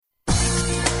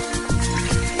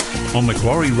on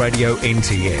Macquarie Radio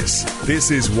NTS.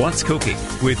 This is What's Cooking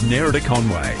with Nerida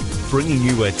Conway, bringing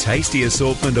you a tasty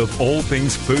assortment of all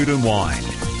things food and wine.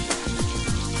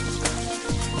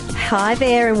 Hi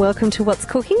there and welcome to What's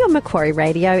Cooking on Macquarie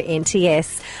Radio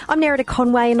NTS. I'm Nerida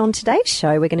Conway and on today's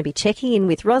show we're going to be checking in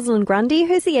with Roz Grundy,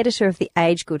 who's the editor of the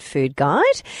Age Good Food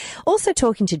Guide. Also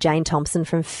talking to Jane Thomson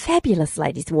from Fabulous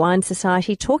Ladies Wine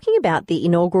Society, talking about the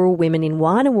inaugural Women in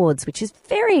Wine Awards, which is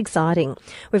very exciting.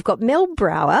 We've got Mel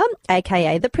Brauer,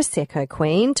 aka the Prosecco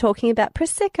Queen, talking about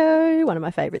Prosecco, one of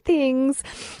my favourite things.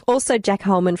 Also Jack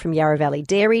Holman from Yarra Valley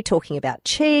Dairy, talking about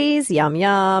cheese, yum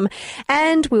yum.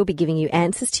 And we'll be giving you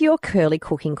answers to your Curly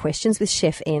cooking questions with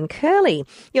Chef Ian Curley.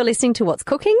 You're listening to What's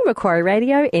Cooking, Macquarie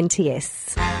Radio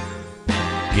NTS.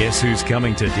 Guess who's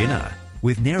coming to dinner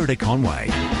with Nerida Conway?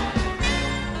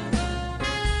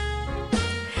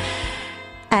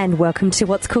 And welcome to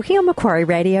What's Cooking on Macquarie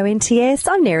Radio NTS.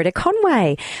 I'm Nerida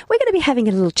Conway. We're going to be having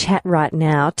a little chat right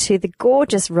now to the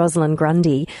gorgeous Roz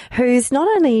Grundy, who's not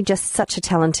only just such a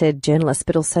talented journalist,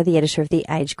 but also the editor of the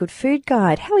Age Good Food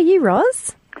Guide. How are you,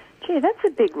 Roz? Gee, that's a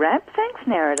big rap. Thanks,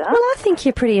 Nerida. Well, I think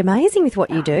you're pretty amazing with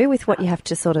what you do, with what you have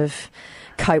to sort of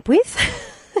cope with.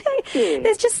 Thank you.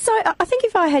 There's just so... I think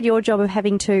if I had your job of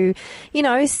having to, you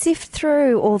know, sift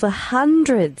through all the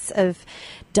hundreds of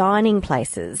dining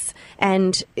places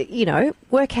and, you know,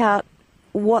 work out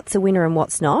what's a winner and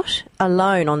what's not,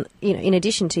 alone on, you know, in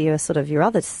addition to your sort of your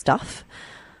other stuff,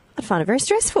 I'd find it very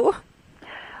stressful.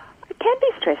 It can be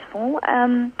stressful,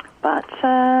 but,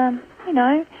 you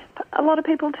know... A lot of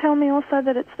people tell me also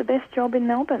that it's the best job in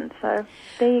Melbourne, so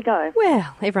there you go.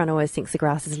 Well, everyone always thinks the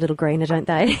grass is a little greener, don't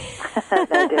they?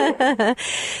 They do.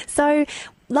 So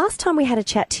last time we had a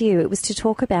chat to you, it was to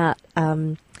talk about,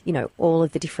 you know, all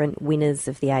of the different winners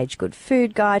of the Age Good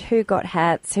Food Guide, who got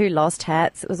hats, who lost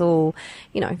hats. It was all,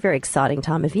 you know, very exciting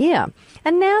time of year.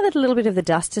 And now that a little bit of the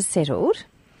dust has settled,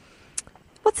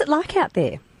 what's it like out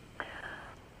there?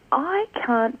 I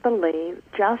can't believe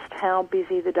just how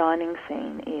busy the dining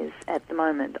scene is at the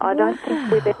moment. I don't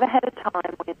think we've ever had a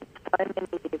time when so many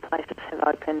new places have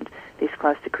opened this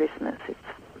close to Christmas. It's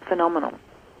phenomenal.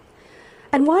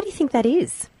 And why do you think that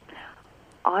is?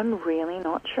 I'm really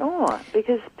not sure,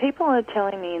 because people are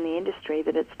telling me in the industry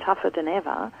that it's tougher than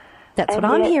ever. That's what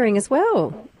I'm hearing as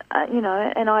well. You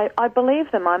know, and I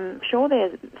believe them. I'm sure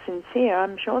they're sincere.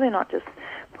 I'm sure they're not just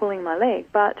pulling my leg.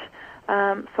 But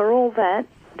for all that,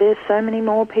 there's so many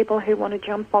more people who want to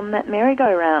jump on that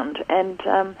merry-go-round, and,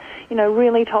 you know,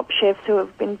 really top chefs who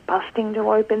have been busting to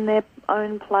open their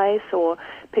own place, or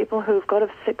people who've got a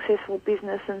successful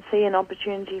business and see an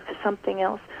opportunity for something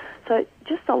else. So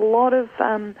just a lot of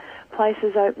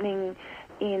places opening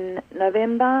in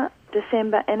November,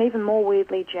 December, and even more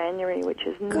weirdly January, which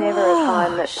is never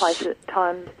a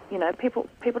time you know, people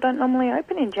don't normally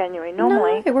open in January.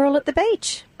 Normally, no, we're all at the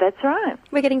beach. That's right.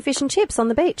 We're getting fish and chips on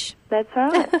the beach. That's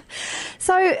right.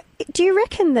 So do you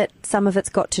reckon that some of it's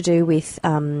got to do with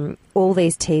all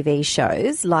these TV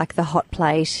shows like The Hot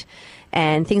Plate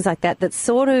and things like that, that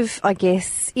sort of, I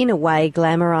guess, in a way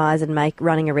glamorise and make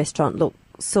running a restaurant look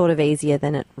sort of easier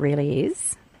than it really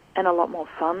is? And a lot more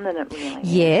fun than it really is.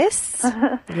 Yes.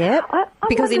 Yep.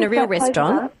 Because in a real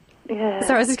restaurant... Yeah.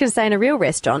 So I was just going to say, in a real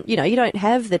restaurant, you know, you don't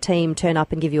have the team turn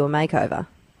up and give you a makeover.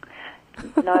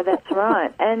 No, that's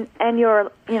right. And you're,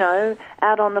 you know,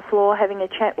 out on the floor having a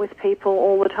chat with people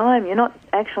all the time. You're not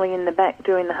actually in the back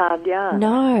doing the hard yards.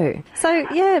 No. So,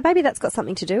 yeah, maybe that's got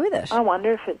something to do with it. I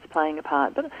wonder if it's playing a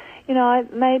part. But, you know,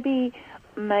 maybe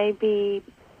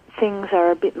things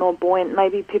are a bit more buoyant.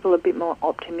 Maybe people are a bit more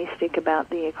optimistic about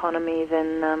the economy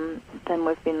than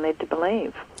we've been led to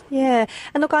believe. Yeah.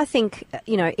 And look, I think,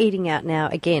 you know, eating out now,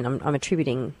 again, I'm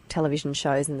attributing television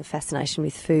shows and the fascination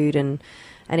with food and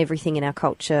everything in our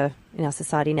culture, in our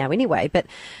society now anyway. But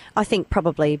I think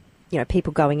probably, you know,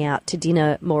 people going out to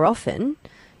dinner more often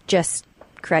just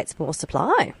creates more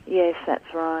supply. Yes,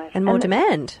 that's right. And more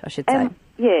demand, I should say.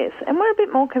 Yes, and we're a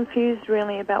bit more confused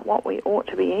really about what we ought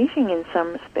to be eating in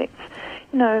some respects.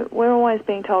 You know, we're always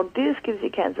being told this gives you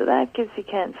cancer, that gives you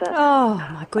cancer. Oh,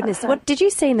 my goodness. What did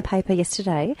you see in the paper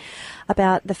yesterday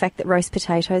about the fact that roast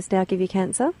potatoes now give you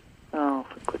cancer? Oh,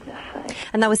 for goodness sake.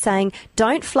 And they were saying,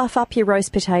 don't fluff up your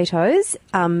roast potatoes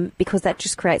because that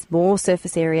just creates more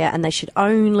surface area, and they should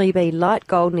only be light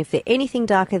golden. If they're anything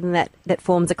darker than that, that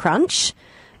forms a crunch.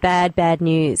 Bad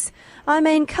news. I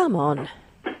mean, come on.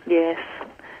 Yes.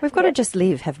 We've got to just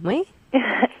live, haven't we?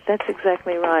 That's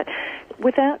exactly right.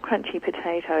 Without crunchy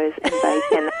potatoes and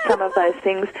bacon, some of those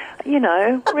things, you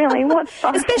know, really, what's...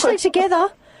 Especially together.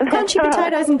 Crunchy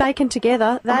potatoes and bacon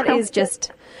together, that is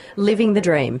just living the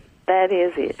dream. That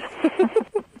is it.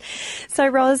 So,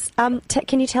 Roz,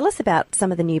 can you tell us about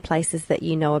some of the new places that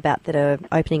you know about that are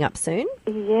opening up soon?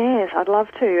 Yes, I'd love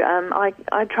to.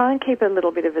 I try and keep a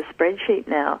little bit of a spreadsheet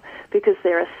now because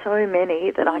there are so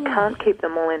many that I can't keep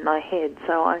them all in my head.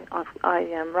 So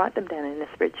I write them down in a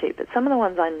spreadsheet. But some of the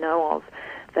ones I know of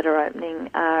that are opening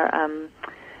are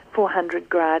 400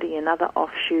 Grady, another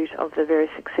offshoot of the very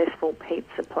successful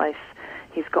pizza place.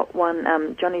 He's got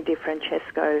one, Johnny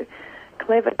DiFrancesco,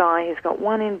 clever guy. He's got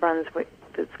one in Brunswick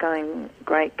that's going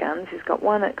great guns. He's got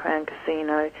one at Crown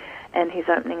Casino, and he's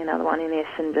opening another one in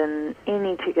Essendon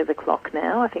any tick of the clock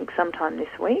now, I think sometime this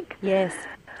week. Yes.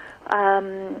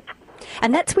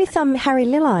 And that's with Harry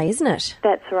Lilley, isn't it?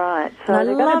 That's right. So I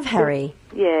love Harry.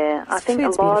 Yeah, I think a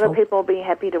lot beautiful. of people will be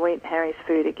happy to eat Harry's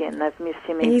food again. They've missed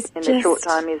him in the short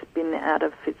time he's been out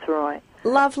of Fitzroy.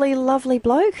 Lovely, lovely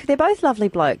bloke. They're both lovely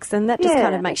blokes, and that just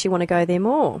kind of makes you want to go there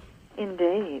more.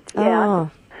 Indeed, yeah.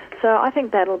 So I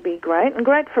think that'll be great, and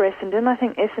great for Essendon. I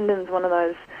think Essendon's one of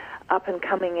those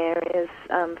up-and-coming areas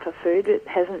for food. It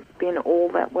hasn't been all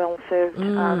that well served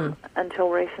until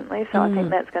recently, so I think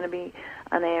that's going to be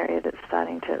an area that's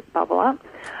starting to bubble up.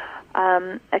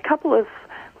 A couple of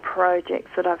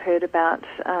projects that I've heard about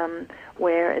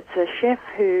where it's a chef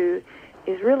who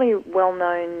is really well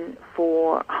known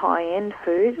for high-end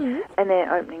food, and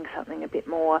they're opening something a bit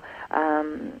more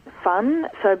fun.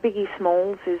 So Biggie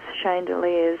Smalls is Shane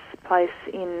DeLear's place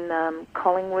in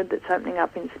Collingwood that's opening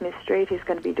up in Smith Street. He's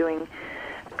going to be doing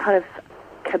kind of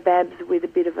kebabs with a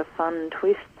bit of a fun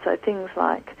twist. So things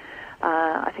like,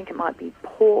 I think it might be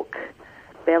pork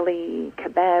belly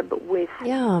kebab with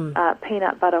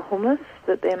peanut butter hummus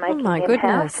that they're making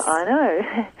in-house. Goodness. I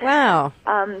know. Wow.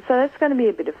 So that's going to be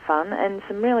a bit of fun, and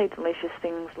some really delicious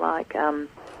things like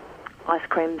ice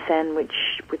cream sandwich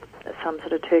with some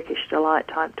sort of Turkish delight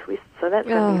type twist. So that's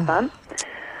going to be fun.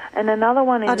 And another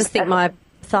one is... I just think my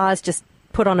thighs just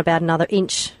put on about another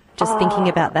inch just thinking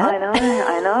about that.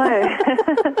 I know.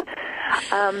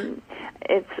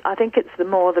 I think it's the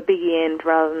biggie end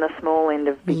rather than the small end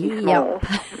of Biggie Smalls.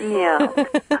 Yeah.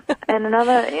 And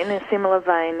another in a similar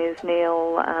vein is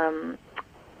Neil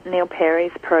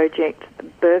Perry's project,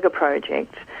 Burger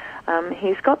Project.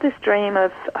 He's got this dream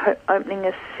of opening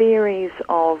a series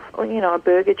of, a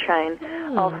burger chain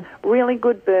of really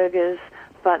good burgers,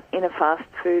 but in a fast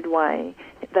food way.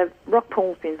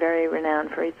 Rockpool's been very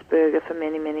renowned for its burger for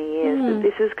many, many years, but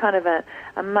this is kind of a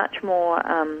much more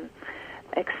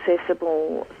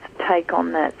accessible take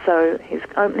on that. So he's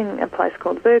opening a place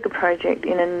called the Burger Project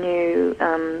in a new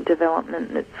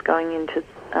development that's going into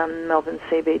Melbourne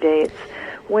CBD. It's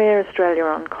where Australia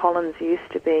on Collins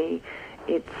used to be.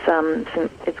 It's going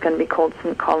to be called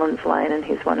St Collins Lane, and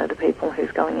he's one of the people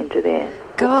who's going into there.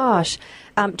 Gosh.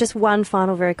 Just one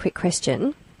final very quick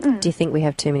question. Do you think we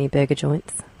have too many burger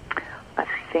joints? I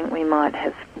think we might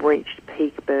have reached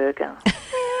peak burger.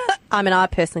 I mean, I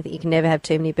personally think you can never have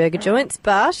too many burger joints,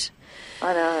 but...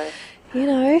 I know.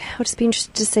 I'll just be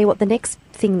interested to see what the next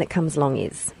thing that comes along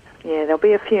is. Yeah, there'll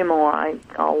be a few more. I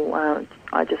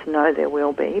just know there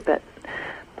will be, but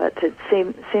it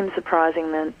seems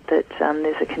surprising that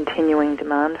there's a continuing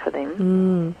demand for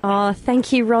them. Oh,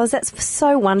 thank you, Roz. That's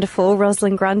so wonderful. Roz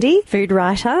Grundy, food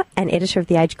writer and editor of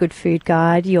the Age Good Food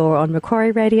Guide. You're on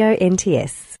Macquarie Radio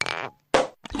NTS.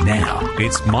 Now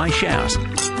it's My Shout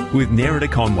with Nerida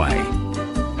Conway.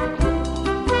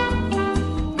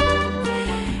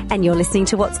 And you're listening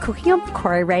to What's Cooking on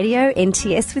Macquarie Radio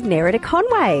NTS with Nerida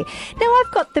Conway. Now,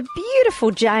 I've got the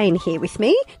beautiful Jane here with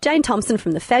me, Jane Thomson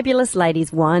from the Fabulous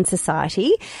Ladies Wine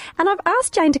Society. And I've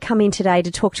asked Jane to come in today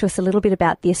to talk to us a little bit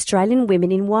about the Australian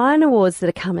Women in Wine Awards that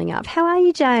are coming up. How are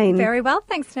you, Jane? Very well,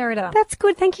 thanks, Nerida. That's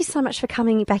good. Thank you so much for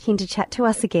coming back in to chat to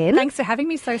us again. Thanks for having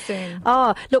me so soon.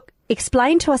 Oh, look.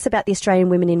 Explain to us about the Australian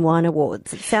Women in Wine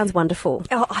Awards. It sounds wonderful.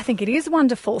 Oh, I think it is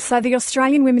wonderful. So the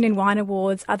Australian Women in Wine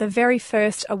Awards are the very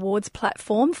first awards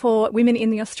platform for women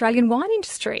in the Australian wine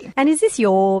industry. And is this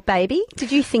your baby?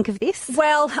 Did you think of this?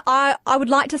 Well, I would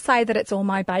like to say that it's all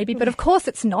my baby, but of course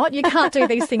it's not. You can't do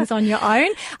these things on your own.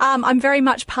 I'm very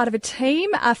much part of a team,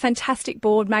 a fantastic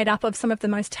board made up of some of the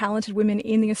most talented women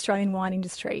in the Australian wine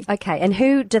industry. Okay, and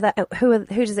who does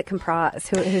it comprise?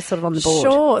 Who's sort of on the board?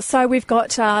 Sure. So we've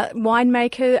got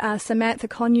winemaker Samantha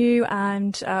Conyu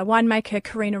and winemaker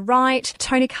Karina Wright,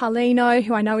 Tony Carlino,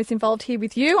 who I know is involved here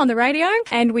with you on the radio,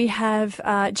 and we have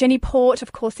Jenny Port,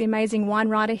 of course, the amazing wine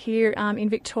writer here in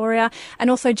Victoria, and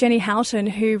also Jenny Houghton,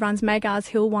 who runs Magar's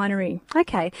Hill Winery.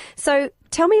 Okay, so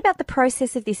tell me about the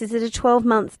process of this. Is it a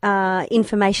 12-month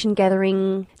information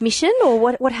gathering mission, or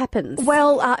what happens?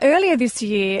 Well, earlier this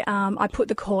year, I put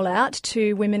the call out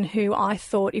to women who I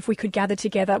thought, if we could gather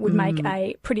together, would make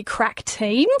a pretty crack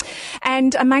team.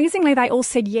 And amazingly, they all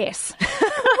said yes.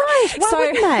 Right, why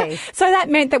wouldn't they? So that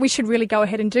meant that we should really go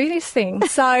ahead and do this thing.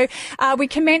 So we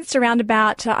commenced around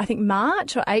about, I think,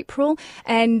 March or April,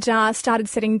 and started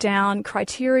setting down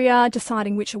criteria,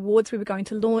 deciding which awards we were going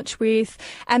to launch with,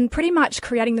 and pretty much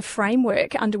creating the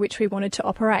framework under which we wanted to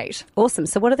operate. Awesome.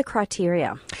 So what are the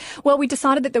criteria? Well, we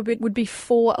decided that there would be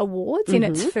 4 awards in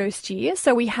its first year.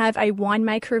 So we have a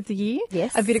winemaker of the year,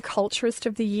 yes, a viticulturist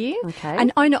of the year, okay,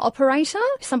 an owner-operator,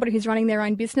 somebody who's running their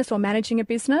own business or managing a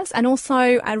business, and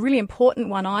also a really important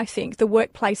one, I think, the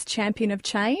workplace champion of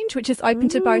change, which is open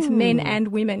to both men and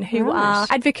women who are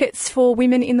advocates for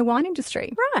women in the wine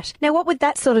industry. Right. Now, what would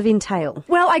that sort of entail?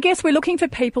 Well, I guess we're looking for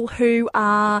people who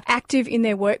are active in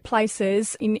their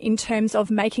workplaces in terms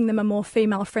of making them a more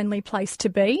female-friendly place to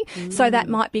be. So that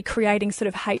might be creating sort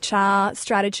of HR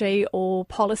strategy or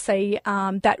policy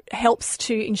that helps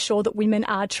to ensure that women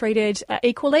are treated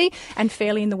equally and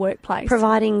fairly in the workplace.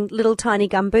 Providing little tiny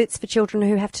gumboots for children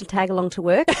who have to tag along to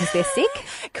work because they're sick?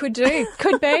 Could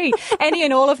be. Any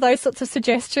and all of those sorts of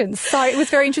suggestions. So it was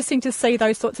very interesting to see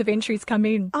those sorts of entries come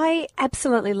in. I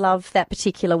absolutely love that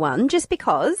particular one, just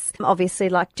because, obviously,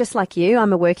 just like you,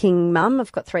 I'm a working mum.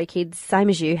 I've got 3 kids, same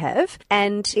as you have.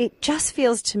 And it just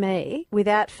feels to me,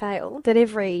 without fail, that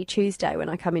every Tuesday when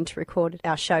I come in to record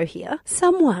our show here,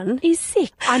 someone is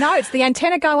sick. I know, it's the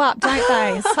antenna go up, don't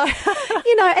they? So,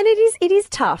 and it is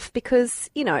tough because,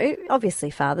 obviously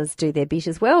fathers do their bit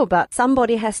as well, but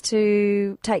somebody has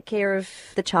to take care of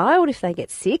the child if they get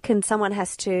sick, and someone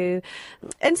has to,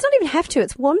 and it's not even have to,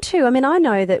 it's want to. I mean, I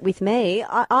know that with me,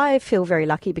 I feel very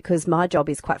lucky because my job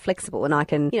is quite flexible, and I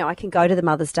can go to the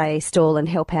Mother's Day stall and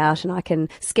help out, and I can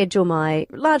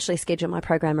largely schedule my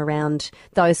program around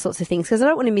those sorts of things because I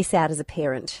don't want to miss out as a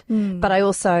parent. But I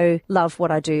also love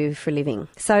what I do for a living.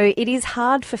 So it is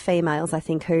hard for females, I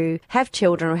think, who have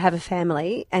children or have a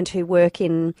family and who work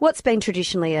in what's been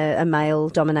traditionally a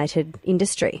male-dominated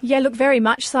industry. Yeah, look, very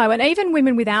much so. And even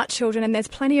women without children, and there's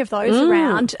plenty of those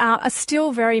around, are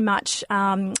still very much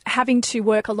having to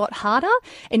work a lot harder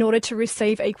in order to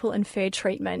receive equal and fair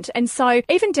treatment. And so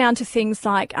even down to things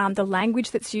like the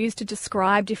language that's used to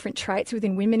describe different traits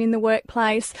within women in the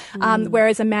workplace,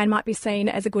 whereas a man might be seen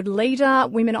as a good leader,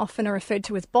 women often are referred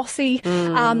to as bossy,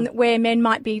 where men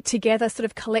might be together sort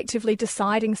of collectively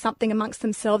deciding something amongst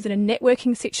themselves in a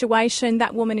networking situation.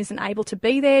 That woman isn't able to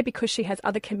be there because she has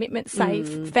other commitments, say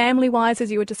family-wise,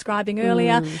 as you were describing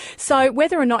earlier. So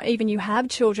whether or not even you have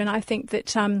children, I think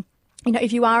that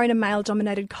if you are in a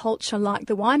male-dominated culture like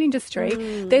the wine industry,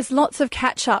 there's lots of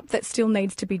catch-up that still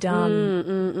needs to be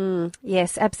done.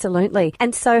 Yes, absolutely.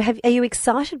 And so are you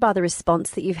excited by the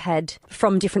response that you've had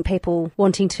from different people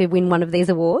wanting to win one of these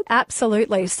awards?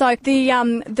 Absolutely. So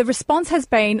the response has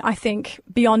been, I think,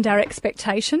 beyond our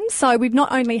expectations. So we've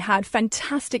not only had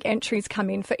fantastic entries come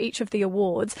in for each of the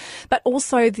awards, but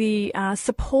also the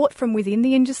support from within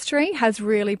the industry has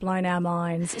really blown our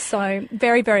minds. So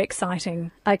very, very exciting.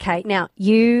 Okay. Now,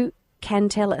 you can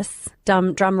tell us,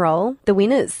 drum roll, the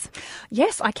winners.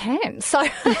 Yes, I can. So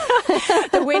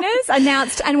the winners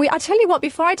announced, and I tell you what,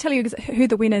 before I tell you who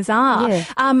the winners are,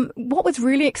 what was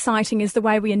really exciting is the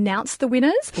way we announced the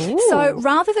winners. Ooh. So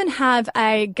rather than have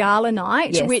a gala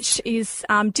night, which is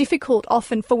difficult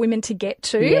often for women to get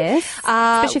to. Yes,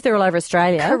 especially if they're all over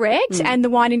Australia. Correct, and the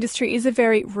wine industry is a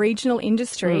very regional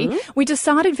industry. We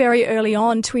decided very early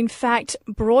on to, in fact,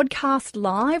 broadcast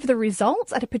live the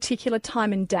results at a particular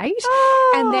time and date.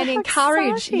 And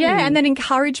then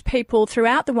encourage people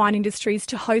throughout the wine industries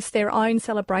to host their own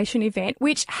celebration event,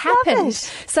 which happened.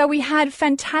 So we had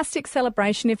fantastic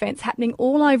celebration events happening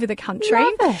all over the country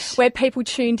where people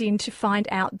tuned in to find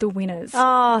out the winners.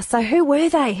 Oh, so who were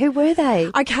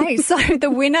they? Okay, so the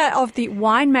winner of the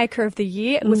winemaker of the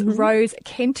year was Rose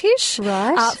Kentish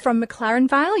from McLaren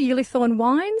Vale, Ulithorn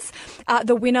Wines.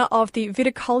 The winner of the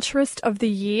viticulturist of the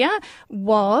year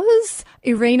was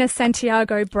Irina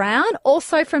Santiago Brown,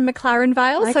 also from McLaren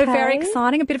Vale. Okay. So very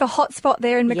exciting. A bit of a hot spot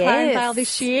there in McLaren Vale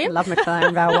this year. I love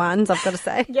McLaren Vale wines, I've got to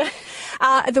say.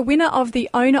 The winner of the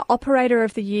owner-operator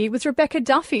of the year was Rebecca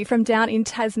Duffy from down in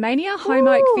Tasmania, Home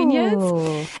Oak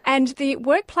Vineyards. And the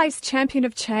workplace champion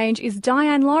of change is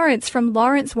Diane Lawrence from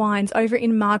Lawrence Wines over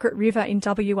in Margaret River in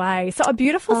WA. So a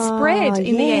beautiful spread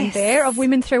in the end there of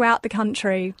women throughout the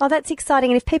country. Oh, that's exciting.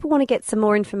 And if people want to get some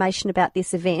more information about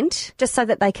this event, just so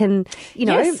that they can,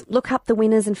 look up the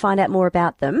winners and find find out more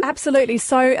about them? Absolutely.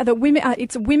 So the women,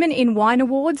 it's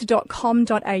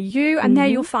womeninwineawards.com.au, and there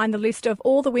you'll find the list of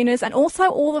all the winners and also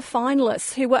all the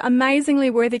finalists who were amazingly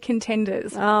worthy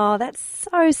contenders. Oh, that's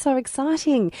so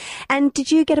exciting. And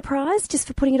did you get a prize just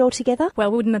for putting it all together?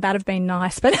 Well, wouldn't that have been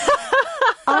nice? But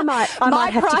I might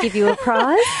have to give you a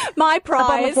prize. My prize. A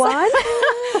bottle of wine.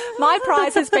 My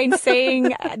prize has been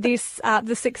seeing the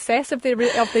success of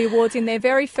the awards in their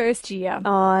very first year.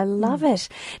 Oh, I love it.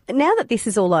 Now that this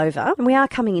is all over, and we are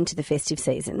coming into the festive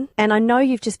season, and I know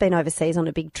you've just been overseas on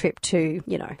a big trip to,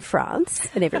 France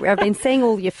and everywhere. I've been seeing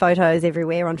all your photos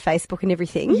everywhere on Facebook and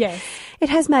everything. Yes. It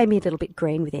has made me a little bit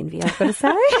green with envy, I've got to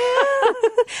say.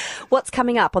 What's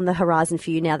coming up on the horizon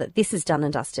for you now that this is done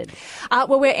and dusted?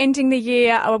 Well, we're ending the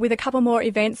year with a couple more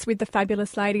events with the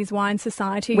Fabulous Ladies Wine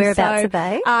Society. Whereabouts are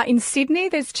they? In Sydney,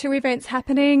 there's 2 events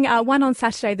happening, one on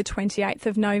Saturday the 28th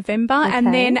of November,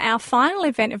 and then our final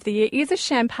event of the year is a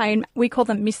champagne, we call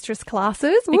them mistress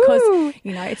classes because,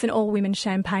 it's an all-women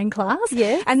champagne class.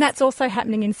 Yes. And that's also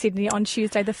happening in Sydney on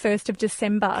Tuesday the 1st of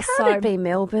December. Can't it be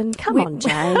Melbourne? Come on,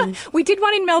 Jane. We did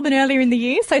one in Melbourne earlier in the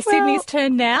year, so Sydney's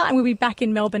turn now, and we'll be back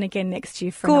in Melbourne again next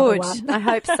year for another one. I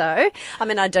hope so. I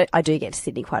mean, I do get to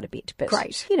Sydney quite a bit, but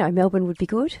great. Melbourne would be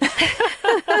good.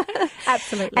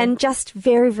 Absolutely. And just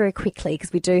very, very quickly,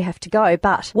 because we do have to go,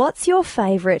 but what's your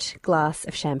favourite glass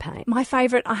of champagne? My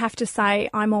favourite, I have to say,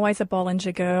 I'm always a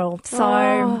Bollinger girl.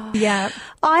 So, yeah.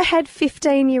 I had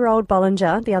 15-year-old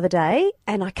Bollinger the other day,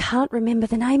 and I can't remember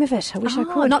the name of it. I wish I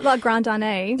could. Not like Grand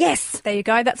Darnay. Yes. There you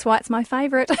go. That's why it's my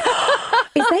favourite. Is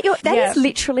that That is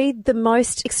literally the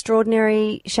most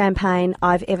extraordinary champagne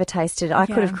I've ever tasted. I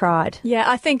could have cried. Yeah,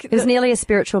 I think it was nearly a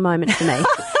spiritual moment for me.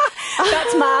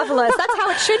 That's marvellous. That's how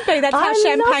it should be. That's how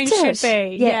champagne should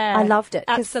be. Yeah, I loved it.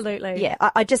 Absolutely. Yeah,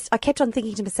 I kept on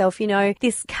thinking to myself,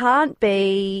 this can't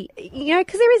be,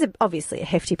 because there is obviously a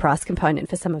hefty price component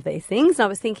for some of these things. And I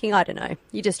was thinking, I don't know,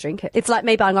 you just drink it. It's like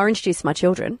me buying orange juice for my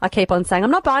children. I keep on saying,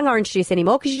 I'm not buying orange juice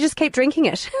anymore because you just keep drinking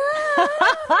it.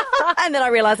 And then I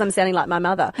realise I'm sounding like my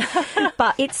mother.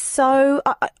 But it's so,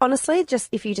 honestly, just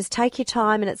if you just take your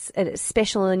time and it's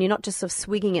special and you're not just sort of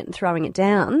swigging it and throwing it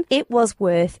down, it was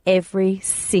worth every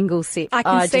single sip. I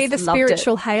can see the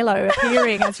spiritual halo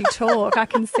appearing as you talk. I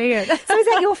can see it. So is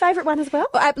that your favourite one as well?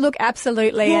 Look,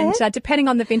 absolutely. Yeah. And depending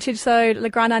on the vintage, so Le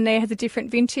Grand Darnay has a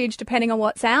different vintage depending on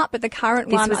what's out, but the current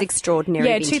this one... was extraordinary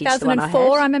vintage,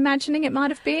 2004 I'm imagining it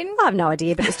might have been. I have no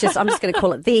idea, but I'm just going to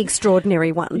call it the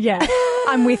extraordinary one. Yeah,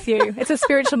 I'm with you. It's a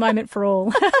spiritual moment for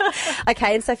all.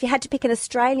 Okay, and so if you had to pick an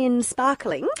Australian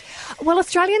sparkling... Well,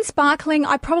 Australian sparkling,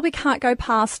 I probably can't go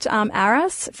past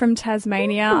Arras from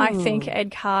Tasmania. I think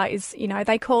Ed Carr is,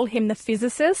 they call him the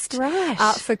physicist. Right.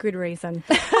 For good reason.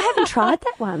 I haven't tried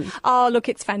that one. Oh, look,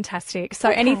 it's fantastic. So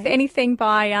anything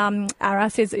by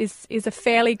Arras is a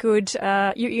fairly good,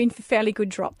 you're in for fairly good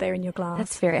drop there in your glass.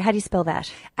 That's how do you spell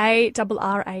that?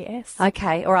 A-R-R-A-S.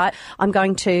 Okay, all right. I'm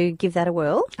going to give that a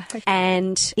whirl. Okay.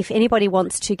 And if anybody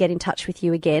wants to get in touch with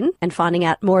you again and finding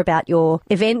out more about your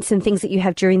events and things that you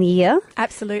have during the year,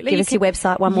 absolutely. Give us your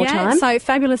website one more time. So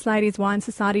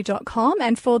fabulousladieswinesociety.com,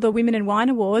 and for the Women in Wine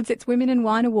Awards, it's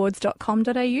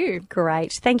womeninwineawards.com.au.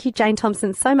 Great. Thank you, Jane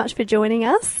Thomson, so much for joining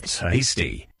us.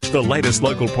 Tasty. The latest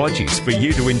local produce for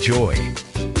you to enjoy.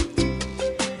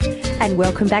 And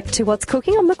welcome back to What's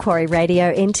Cooking on Macquarie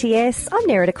Radio NTS. I'm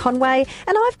Nerida Conway,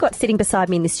 and I've got sitting beside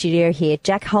me in the studio here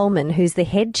Jack Holman, who's the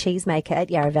head cheesemaker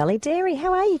at Yarra Valley Dairy.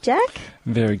 How are you, Jack?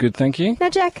 Very good, thank you. Now,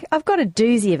 Jack, I've got a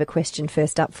doozy of a question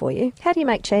first up for you. How do you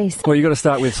make cheese? Well, you've got to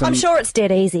start with some... I'm sure it's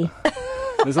dead easy.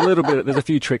 There's a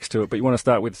few tricks to it, but you want to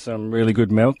start with some really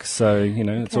good milk. So,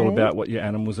 it's all about what your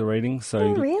animals are eating.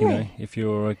 So, really? If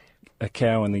you're a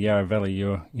cow in the Yarra Valley,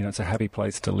 it's a happy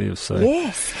place to live. So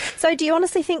yes. So do you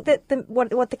honestly think that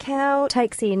what the cow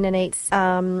takes in and eats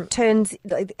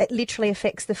it literally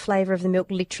affects the flavour of the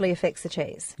milk, literally affects the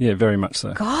cheese? Yeah, very much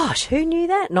so. Gosh, who knew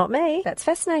that? Not me. That's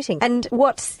fascinating. And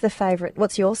what's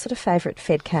your sort of favourite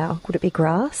fed cow? Would it be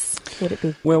grass? Would it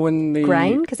be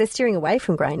grain? Because they're steering away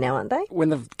from grain now, aren't they? When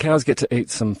the cows get to eat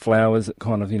some flowers, it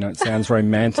kind of, it sounds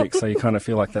romantic, so you kind of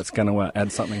feel like that's going to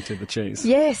add something to the cheese.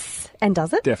 Yes. And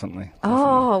does it? Definitely.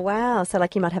 Oh, wow. So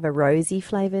you might have a rosy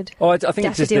flavoured I think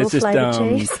it's there's just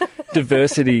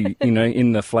diversity,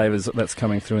 in the flavours that's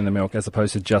coming through in the milk as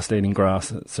opposed to just eating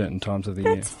grass at certain times of the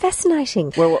year. That's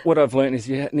fascinating. Well, what I've learned is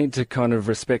you need to kind of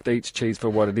respect each cheese for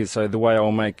what it is. So the way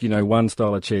I'll make, one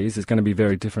style of cheese is going to be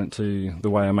very different to the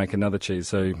way I make another cheese.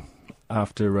 So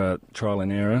after trial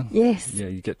and error, yes,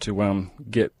 you get to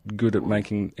get good at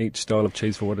making each style of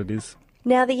cheese for what it is.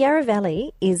 Now, the Yarra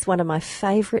Valley is one of my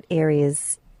favourite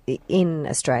areas in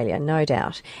Australia, no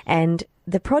doubt. And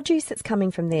the produce that's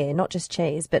coming from there, not just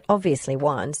cheese, but obviously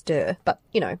wines, but,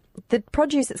 the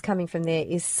produce that's coming from there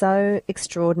is so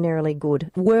extraordinarily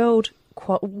good, world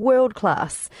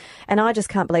class. And I just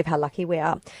can't believe how lucky we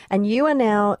are. And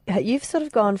you've sort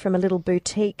of gone from a little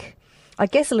boutique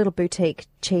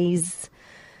cheese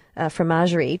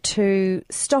fromagerie to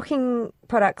stocking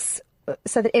products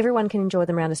so that everyone can enjoy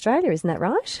them around Australia. Isn't that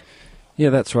right? Yeah,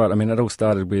 that's right. I mean, it all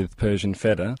started with Persian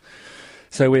feta.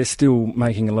 So we're still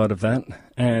making a lot of that,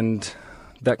 and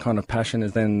that kind of passion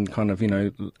has then kind of,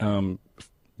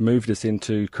 moved us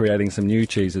into creating some new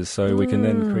cheeses, so we can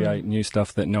then create new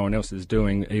stuff that no one else is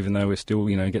doing, even though we still,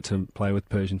 get to play with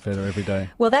Persian feta every day.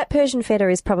 Well, that Persian feta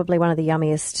is probably one of the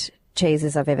yummiest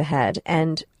cheeses I've ever had,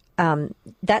 and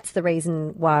that's the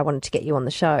reason why I wanted to get you on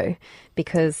the show,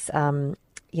 because,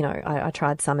 I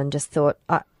tried some and just thought,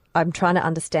 I'm trying to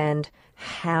understand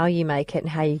how you make it and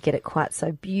how you get it quite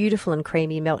so beautiful and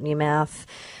creamy, melt in your mouth.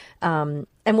 And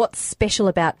what's special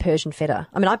about Persian feta?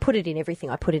 I mean, I put it in everything.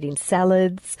 I put it in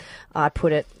salads. I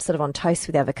put it sort of on toast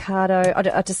with avocado.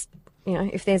 I just,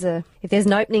 if there's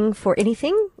an opening for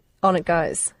anything, on it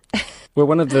goes. Well,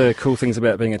 one of the cool things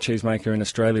about being a cheesemaker in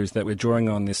Australia is that we're drawing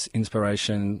on this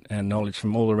inspiration and knowledge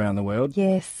from all around the world.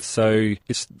 Yes. So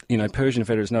it's, Persian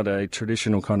feta is not a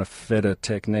traditional kind of feta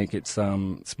technique. It's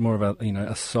more of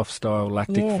a soft style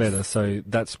lactic feta. So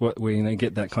that's what we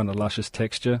get, that kind of luscious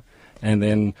texture, and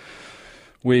then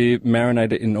we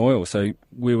marinate it in oil. So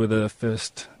we were the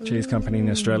first cheese company in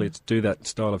Australia to do that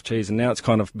style of cheese, and now it's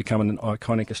kind of become an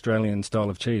iconic Australian style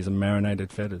of cheese, and marinated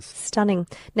fetas. Stunning.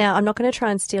 Now, I'm not going to try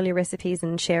and steal your recipes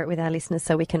and share it with our listeners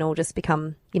so we can all just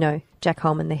become, Jack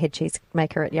Holman, the head cheese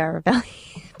maker at Yarra Valley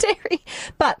Dairy.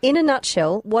 But in a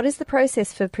nutshell, what is the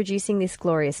process for producing this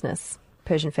gloriousness,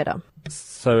 Persian feta?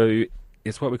 So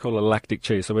it's what we call a lactic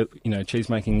cheese. So, cheese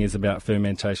making is about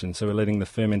fermentation. So we're letting the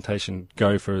fermentation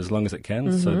go for as long as it can.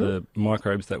 Mm-hmm. So the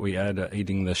microbes that we add are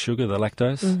eating the sugar, the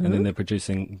lactose, and then they're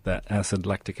producing that acid,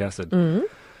 lactic acid. Mm-hmm.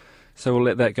 So we'll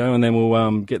let that go, and then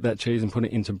we'll get that cheese and put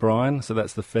it into brine. So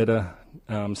that's the feta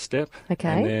step. Okay.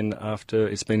 And then after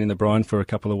it's been in the brine for a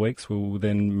couple of weeks, we'll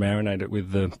then marinate it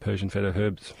with the Persian feta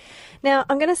herbs. Now,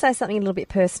 I'm going to say something a little bit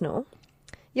personal.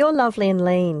 You're lovely and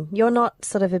lean. You're not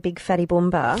sort of a big fatty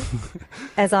boomba,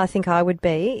 as I think I would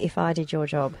be if I did your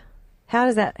job. How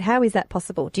is that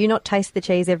possible? Do you not taste the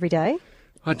cheese every day?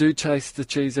 I do taste the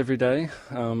cheese every day.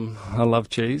 I love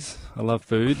cheese. I love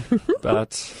food,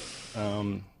 but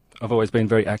I've always been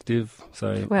very active.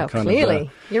 So well,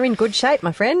 clearly you're in good shape,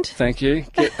 my friend. Thank you.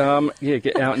 Get out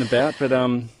and about, but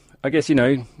I guess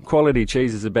quality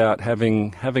cheese is about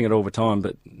having it all the time,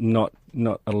 but not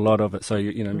a lot of it. So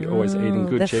you're always eating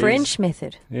good cheese. The French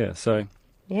method. Yeah. So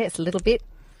yeah, it's a little bit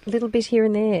here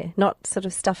and there, not sort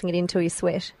of stuffing it until you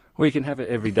sweat. Well, you can have it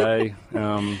every day,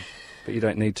 but you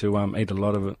don't need to eat a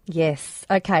lot of it. Yes.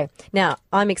 Okay. Now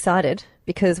I'm excited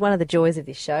because one of the joys of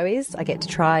this show is I get to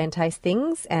try and taste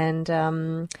things and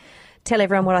tell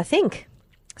everyone what I think.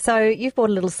 So you've brought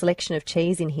a little selection of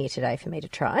cheese in here today for me to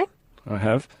try. I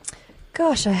have.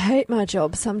 Gosh, I hate my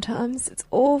job sometimes. It's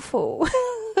awful.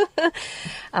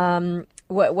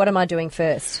 What am I doing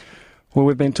first? Well,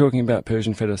 we've been talking about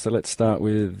Persian feta, so let's start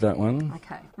with that one.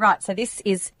 Okay. Right, so this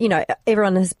is,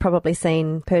 everyone has probably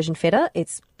seen Persian feta.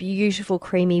 It's beautiful,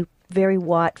 creamy, very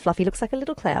white, fluffy, looks like a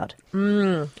little cloud.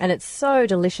 And it's so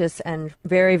delicious and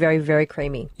very, very, very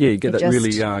creamy. Yeah, you get that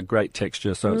really great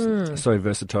texture, so it's so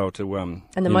versatile to... and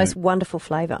the most wonderful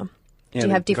flavour. Yeah, do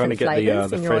you have different flavours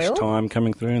the in your fresh oil? thyme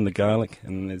coming through and the garlic,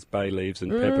 and there's bay leaves and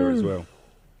pepper as well.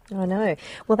 I know.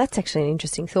 Well, that's actually an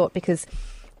interesting thought because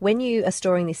when you are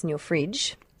storing this in your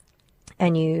fridge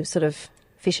and you sort of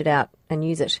fish it out and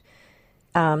use it,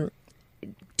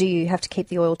 do you have to keep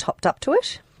the oil topped up to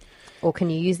it? Or can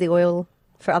you use the oil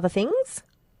for other things?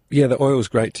 Yeah, the oil is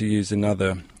great to use in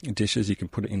other dishes. You can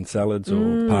put it in salads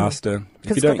or pasta.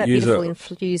 Because it's got that beautiful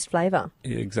infused flavour.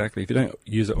 Yeah, exactly. If you don't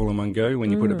use it all in one go,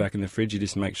 when you put it back in the fridge, you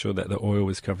just make sure that the oil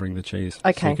is covering the cheese.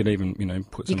 Okay. So you could even,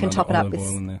 put some olive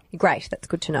oil in there. Great, that's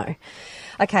good to know.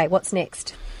 Okay, what's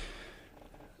next?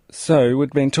 So we've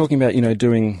been talking about,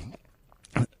 doing,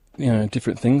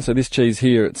 different things. So this cheese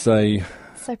here, it's so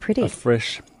pretty. A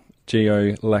fresh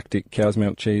geolactic cow's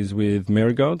milk cheese with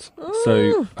marigolds.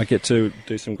 So I get to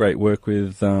do some great work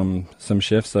with some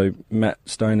chefs. So Matt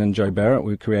Stone and Joe Barrett,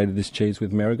 we created this cheese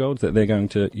with marigolds that they're going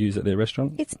to use at their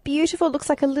restaurant. It's beautiful. It looks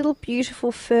like a little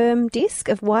beautiful firm disc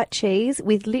of white cheese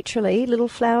with literally little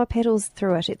flower petals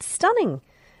through it. It's stunning.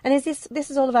 And is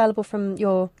this is all available from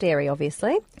your dairy,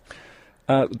 obviously?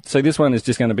 So this one is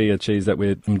just going to be a cheese that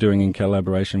I'm doing in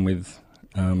collaboration with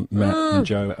Matt and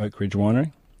Joe at Oak Ridge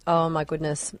Winery. Oh, my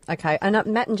goodness. Okay. And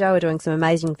Matt and Joe are doing some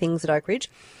amazing things at Oak Ridge.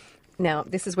 Now,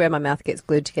 this is where my mouth gets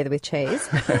glued together with cheese.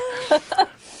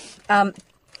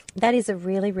 That is a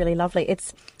really, really lovely.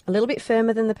 It's a little bit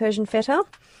firmer than the Persian feta.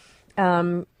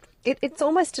 It's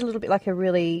almost a little bit like a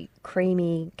really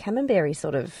creamy camembert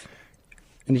sort of.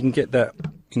 And you can get that,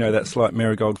 that slight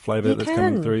marigold flavour that's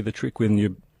coming through. The trick when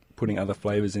you're putting other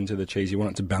flavours into the cheese, you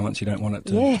want it to balance. You don't want it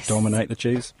to dominate the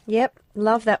cheese. Yep.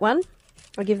 Love that one.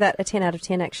 I'll give that a 10 out of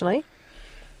 10, actually.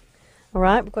 All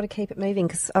right, we've got to keep it moving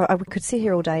because I could sit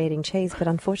here all day eating cheese, but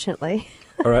unfortunately...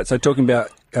 All right, so talking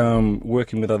about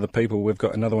working with other people, we've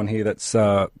got another one here that's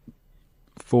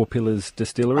Four Pillars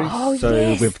Distillery. Oh, so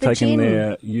yes, we've taken gin.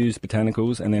 their used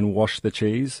botanicals and then washed the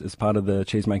cheese as part of the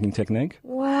cheese-making technique.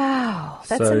 Wow,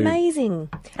 that's amazing.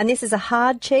 And this is a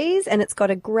hard cheese and it's got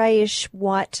a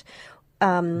greyish-white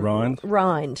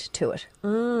rind to it.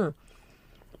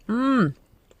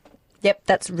 Yep,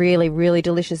 that's really, really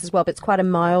delicious as well, but it's quite a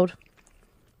mild...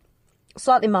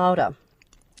 Slightly milder.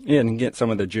 Yeah, and you can get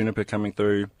some of the juniper coming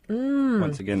through.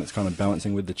 Once again, it's kind of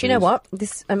balancing with the cheese. Do you know what?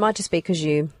 It might just be because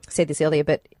you said this earlier,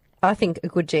 but I think a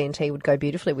good G&T would go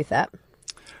beautifully with that.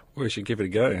 Well, we should give it a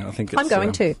go. I think it's I'm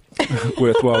going to.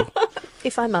 worthwhile.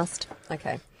 If I must.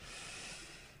 Okay.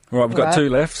 All right, we've got two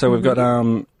left. So we've got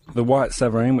the White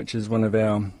Savarin, which is one of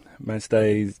our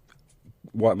mainstays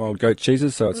white mulled goat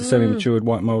cheeses. So it's a semi-matured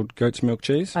white mulled goat's milk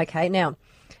cheese. Okay, now,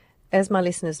 as my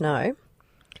listeners know...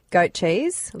 Goat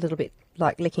cheese, a little bit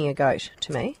like licking a goat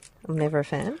to me. I'm never a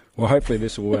fan. Well, hopefully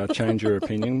this will change your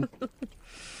opinion.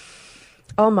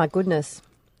 Oh, my goodness.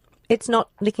 It's not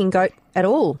licking goat at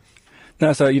all.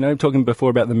 No, so, talking before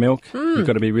about the milk, you've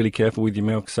got to be really careful with your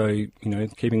milk. So,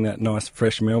 keeping that nice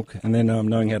fresh milk and then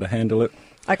knowing how to handle it.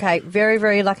 Okay, very,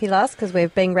 very lucky last because we're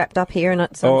being wrapped up here and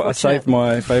it's unfortunate. I saved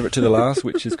my favourite to the last,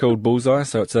 which is called Bullseye.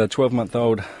 So it's a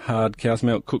 12-month-old hard cow's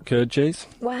milk cooked curd cheese.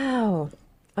 Wow.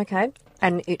 Okay.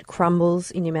 And it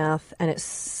crumbles in your mouth and it's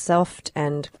soft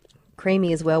and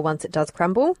creamy as well once it does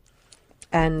crumble.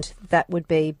 And that would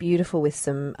be beautiful with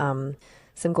some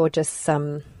gorgeous,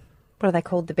 what are they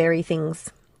called? The berry things,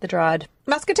 the dried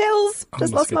muscatels.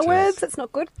 Just lost my words. That's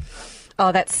not good.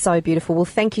 Oh, that's so beautiful. Well,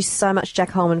 thank you so much, Jack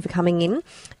Holman, for coming in.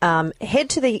 Head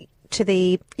to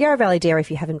the Yarra Valley Dairy if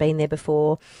you haven't been there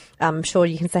before. I'm sure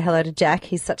you can say hello to Jack.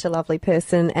 He's such a lovely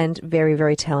person and very,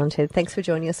 very talented. Thanks for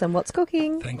joining us on What's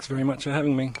Cooking. Thanks very much for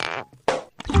having me.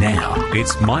 Now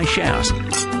it's My Shout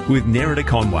with Nerida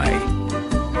Conway.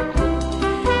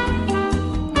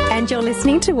 And you're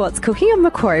listening to What's Cooking on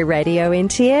Macquarie Radio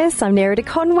NTS. I'm Nerida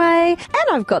Conway, and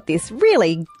I've got this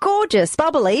really gorgeous,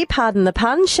 bubbly, pardon the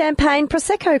pun, champagne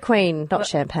Prosecco Queen. Not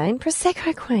champagne,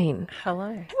 Prosecco Queen.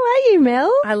 Hello. How are you,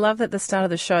 Mel? I love that the start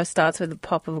of the show starts with the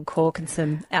pop of a cork and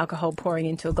some alcohol pouring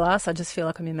into a glass. I just feel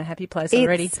like I'm in my happy place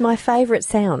already. It's my favourite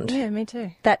sound. Yeah, me too.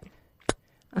 That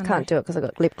I can't do it because I've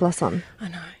got lip gloss on. I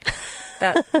know.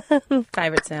 That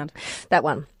favourite sound. That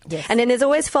one. Yes. And then there's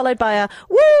always followed by a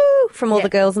woo from all the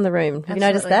girls in the room. Have you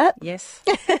noticed that? Yes.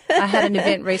 I had an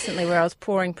event recently where I was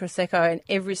pouring Prosecco and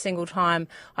every single time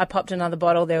I popped another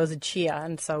bottle, there was a cheer.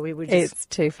 And so we were just it's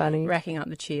too funny. Racking up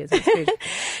the cheers. It's good.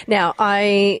 Now,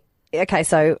 okay,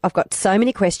 so I've got so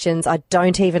many questions. I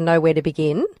don't even know where to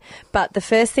begin. But the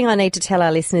first thing I need to tell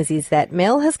our listeners is that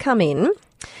Mel has come in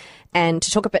and to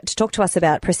talk to us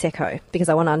about Prosecco because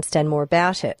I want to understand more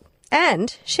about it.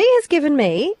 And she has given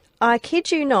me, I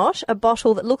kid you not, a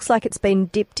bottle that looks like it's been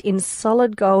dipped in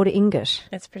solid gold ingot.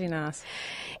 It's pretty nice.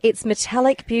 It's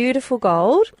metallic, beautiful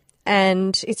gold,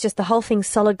 and it's just the whole thing's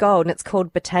solid gold, and it's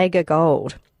called Bottega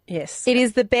Gold. Yes. It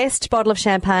is the best bottle of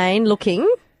champagne looking.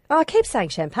 Oh, I keep saying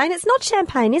champagne. It's not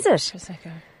champagne, is it?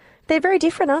 Prosecco. They're very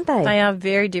different, aren't they? They are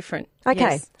very different. Okay,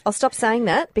 yes. I'll stop saying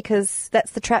that because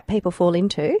that's the trap people fall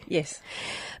into. Yes.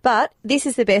 But this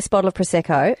is the best bottle of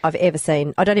Prosecco I've ever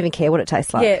seen. I don't even care what it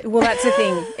tastes like. Yeah, well, that's the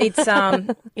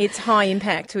thing. It's high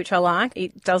impact, which I like.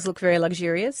 It does look very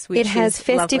luxurious, which it has is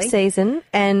festive lovely. Season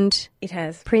and it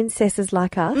has princesses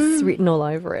like us written all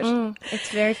over it. It's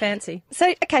very fancy.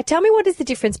 So, okay, tell me what is the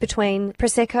difference between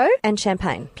Prosecco and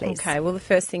champagne, please? Okay, well, the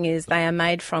first thing is they are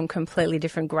made from completely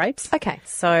different grapes. Okay.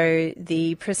 So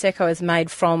the Prosecco is made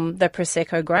from the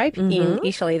Prosecco grape. In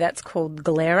Italy, that's called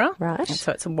Galera. Right. And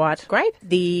so it's a white grape.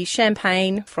 The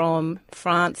champagne from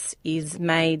France is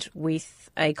made with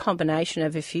a combination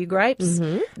of a few grapes.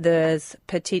 There's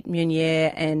Petit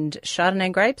Meunier and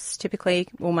Chardonnay grapes typically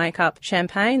will make up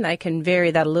champagne. They can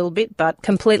vary that a little bit, but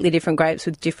completely different grapes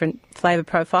with different flavour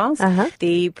profiles.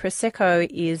 The Prosecco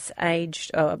is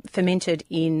fermented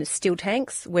in still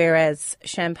tanks, whereas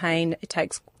champagne, it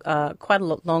takes quite a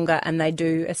lot longer, and they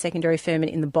do a secondary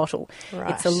ferment in the bottle.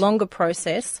 Right. It's a longer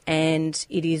process, and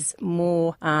it is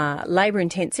more labour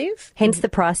intensive. Hence the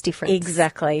price difference.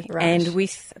 Exactly. Right. And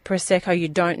with Prosecco, you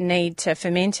don't need to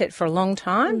ferment it for a long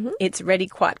time. It's ready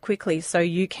quite quickly, so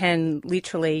you can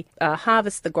literally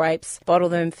harvest the grapes, bottle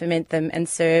them, ferment them, and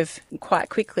serve quite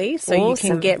quickly. So you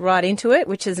can get right into it,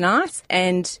 which is nice.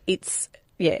 And it's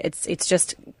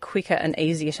just quicker and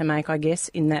easier to make, I guess,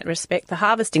 in that respect. The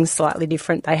harvesting's slightly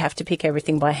different. They have to pick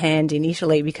everything by hand in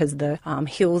Italy because the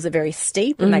hills are very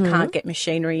steep and they can't get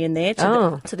machinery in there.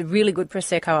 So the really good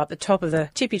Prosecco up the top of the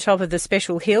tippy top of the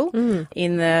special hill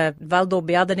in the Val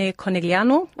d'Orbiadene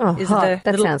Conegliano is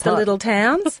the little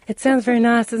towns. It sounds very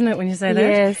nice, doesn't it, when you say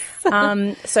that?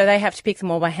 Yes. So they have to pick them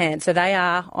all by hand. So they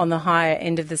are on the higher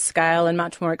end of the scale and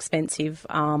much more expensive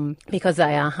because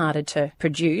they are harder to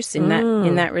produce in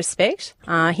that respect.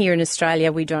 Here in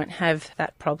Australia, we don't have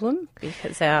that problem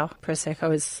because our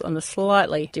Prosecco is on a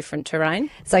slightly different terrain.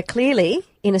 So clearly,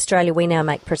 in Australia, we now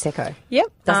make Prosecco. Yep.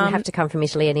 Doesn't have to come from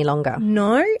Italy any longer.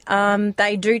 No.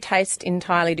 They do taste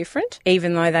entirely different,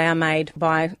 even though they are made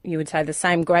by, you would say, the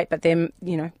same grape, but they're,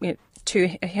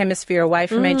 two hemisphere away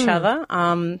from each other.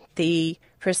 The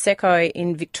Prosecco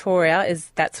in Victoria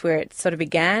that's where it sort of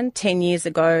began. 10 years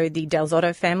ago, the Del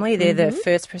Zotto family, they're the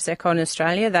first Prosecco in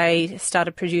Australia. They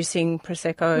started producing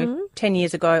Prosecco 10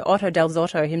 years ago. Otto Del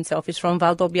Zotto himself is from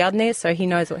Val d'Orbiadene, so he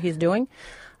knows what he's doing.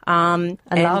 I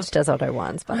love Del Zotto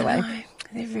wines, by the way.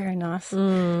 They're very nice.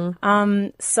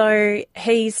 So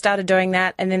he started doing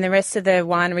that, and then the rest of the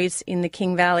wineries in the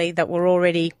King Valley that were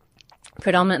already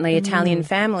predominantly Italian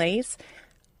families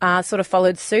sort of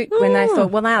followed suit when they thought,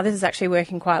 well, now this is actually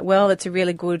working quite well. It's a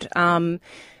really good,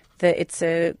 it's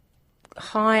a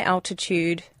high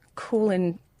altitude, cool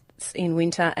in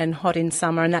winter and hot in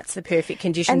summer, and that's the perfect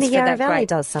conditions and the for Yarra that Valley grape.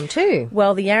 does some too.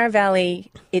 Well, the Yarra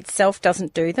Valley itself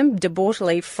doesn't do them. De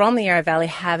Bortoli from the Yarra Valley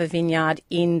have a vineyard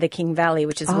in the King Valley,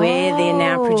 which is where they're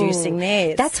now producing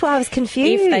theirs. That's why I was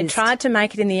confused. If they tried to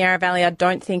make it in the Yarra Valley, I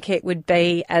don't think it would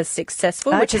be as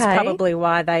successful, which is probably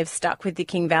why they've stuck with the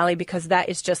King Valley, because that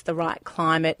is just the right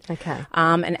climate. Okay.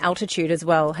 And altitude as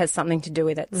well has something to do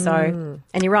with it. So,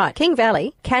 and you're right, King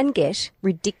Valley can get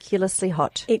ridiculously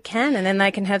hot. it can, and then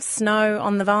they can have snow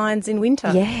on the vines in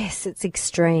winter. Yes, it's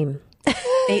extreme.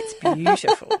 It's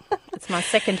beautiful. It's my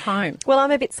second home. Well, I'm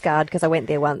a bit scarred because I went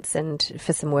there once and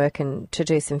for some work and to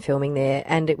do some filming there,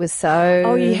 and it was so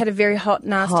Oh, you had a very hot,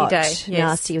 nasty day. Yes.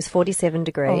 Nasty. It was 47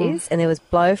 degrees and there was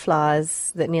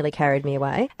blowflies that nearly carried me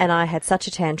away, and I had such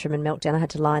a tantrum and meltdown. I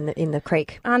had to lie in the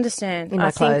creek. I understand. In my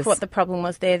I think clothes. what the problem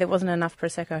was there wasn't enough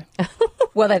Prosecco.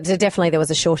 Well, definitely there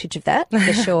was a shortage of that,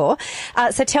 for sure.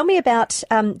 So tell me about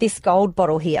this gold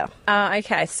bottle here.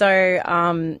 Okay,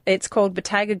 so it's called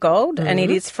Bottega Gold, and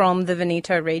it is from the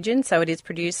Veneto region. So it is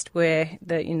produced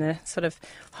in the sort of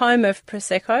home of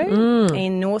Prosecco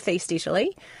in northeast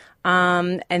Italy.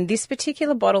 And this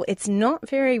particular bottle, it's not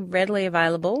very readily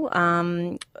available.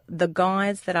 The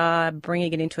guys that are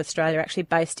bringing it into Australia are actually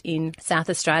based in South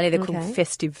Australia. They're called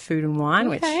Festive Food and Wine,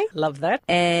 which I love that.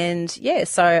 And yeah,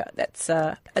 so that's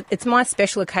it's my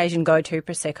special occasion go-to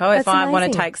Prosecco. If I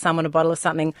want to take someone a bottle of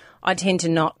something, I tend to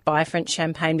not buy French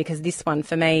champagne because this one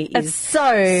for me is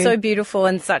so beautiful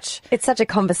and such. It's such a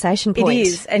conversation point. It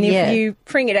is. And if you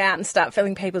bring it out and start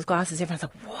filling people's glasses, everyone's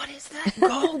like, what is that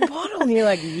gold bottle? And you're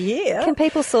like, yeah. Can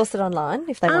people source it online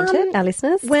if they want it, our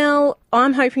listeners? Well,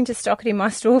 I'm hoping to stock it in my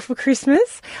store for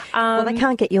Christmas. Well, they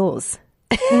can't get yours.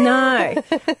 No.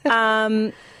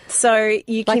 So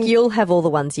you can... Like, you'll have all the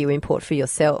ones you import for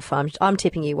yourself. I'm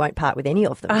tipping you won't part with any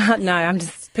of them. No, I'm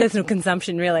just personal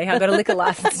consumption, really. I've got a liquor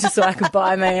license just so I could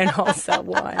buy my own wholesale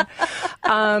wine.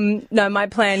 No, my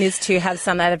plan is to have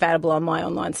some of that available on my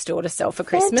online store to sell for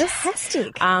Christmas.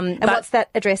 Fantastic. And what's that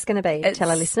address going to be? Tell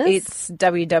our listeners. It's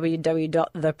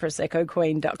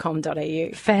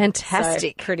www.theproseccoqueen.com.au.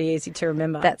 Fantastic. So pretty easy to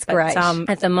remember. That's great.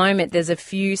 At the moment, there's a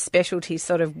few specialty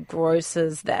sort of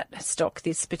grocers that stock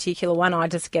this particular one. I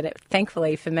just get it.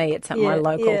 Thankfully for me, it's at my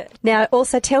local. Yeah. Now,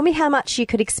 also tell me how much you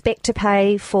could expect to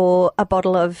pay for a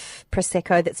bottle of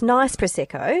Prosecco that's nice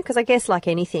Prosecco, because I guess like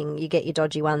anything, you get your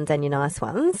dodgy ones and your nice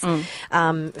ones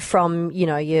from,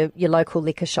 your local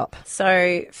liquor shop.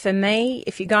 So for me,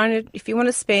 if you want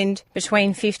to spend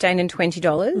between $15 and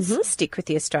 $20, stick with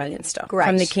the Australian stock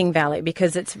from the King Valley,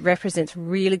 because it represents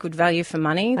really good value for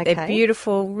money. Okay. They're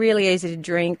beautiful, really easy to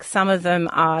drink. Some of them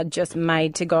are just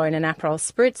made to go in an Aperol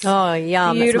Spritz. Oh,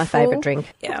 yum. That's my favourite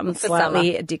drink. Yeah, I'm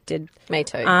slightly addicted. Me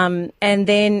too. And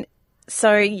then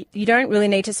So you don't really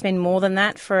need to spend more than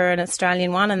that for an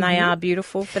Australian one, and they are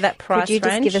beautiful for that price range.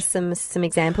 Could you just give us some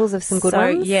examples of some good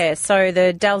ones? Yeah, so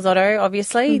the Del Zotto,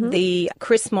 obviously. The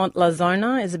Crismont La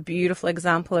Zona is a beautiful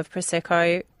example of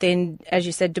Prosecco. Then, as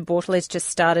you said, De Bortoli's just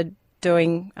started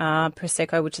doing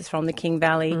Prosecco, which is from the King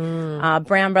Valley.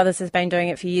 Brown Brothers has been doing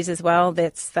it for years as well.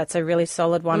 That's a really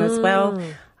solid one as well.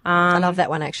 I love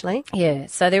that one, actually. Yeah,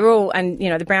 so they're all, and,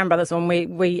 the Brown Brothers one,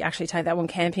 we actually take that one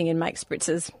camping and make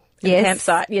spritzers at the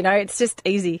campsite. It's just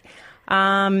easy.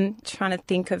 Trying to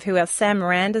think of who else. Sam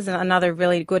Miranda's another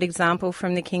really good example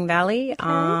from the King Valley.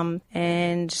 Okay.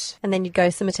 And then you'd go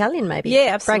some Italian, maybe. Yeah,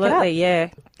 absolutely, yeah.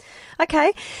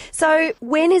 Okay, so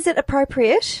when is it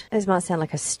appropriate? This might sound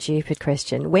like a stupid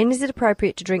question. When is it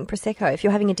appropriate to drink Prosecco? If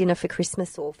you're having a dinner for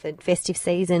Christmas or for festive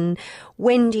season,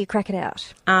 when do you crack it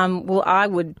out? Well, I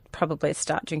would probably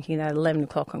start drinking it at 11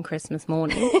 o'clock on Christmas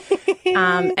morning.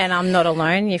 And I'm not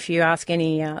alone. If you ask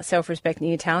any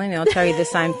self-respecting Italian, they'll tell you the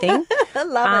same thing. I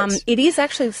love it. It is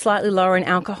actually slightly lower in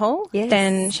alcohol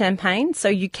than champagne, so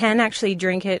you can actually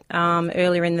drink it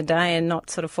earlier in the day and not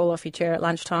sort of fall off your chair at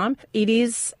lunchtime. It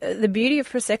is... The beauty of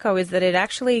Prosecco is that it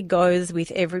actually goes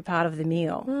with every part of the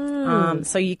meal.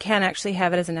 So you can actually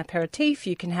have it as an aperitif,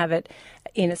 you can have it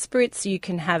in a spritz, you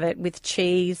can have it with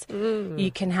cheese,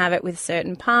 you can have it with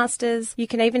certain pastas, you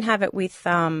can even have it with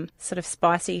sort of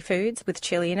spicy foods with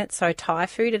chili in it, so Thai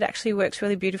food it actually works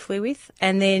really beautifully with.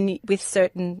 And then with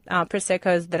certain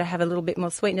Proseccos that have a little bit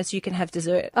more sweetness, you can have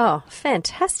dessert. Oh,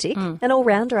 fantastic. An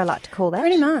all-rounder, I like to call that.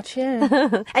 Pretty much,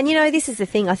 yeah. And, this is the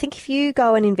thing. I think if you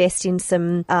go and invest in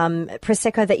some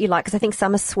Prosecco that you like, because I think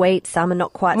some are sweet, some are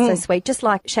not quite so sweet, just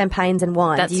like champagnes and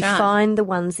wines. That's you right. find the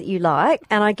ones that you like,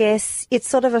 and I guess it's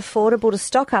sort of affordable to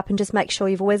stock up and just make sure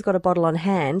you've always got a bottle on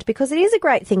hand, because it is a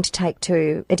great thing to take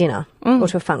to a dinner or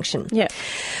to a function. Yeah.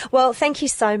 Well, thank you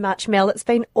so much, Mel. It's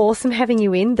been awesome having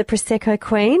you in,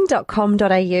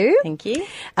 theproseccoqueen.com.au. Thank you.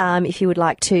 If you would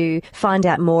like to find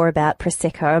out more about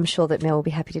Prosecco, I'm sure that Mel will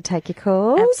be happy to take your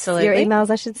calls. Absolutely. Your emails,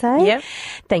 I should say. Yep.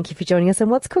 Thank you for joining us on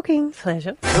What's Cooking.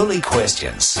 Pleasure. Curly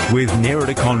Questions with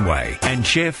Nerida Conway and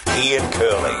Chef Ian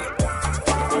Curley.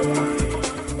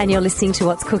 And you're listening to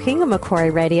What's Cooking on Macquarie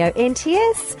Radio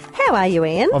NTS. How are you,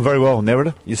 Ian? I'm very well.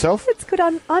 Nerida, yourself? It's good.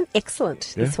 I'm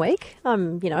excellent this week.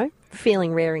 I'm,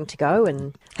 feeling raring to go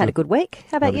and had a good week.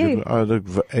 How about you? I had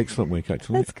an excellent week,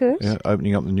 actually. That's good. Yeah,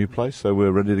 opening up the new place, so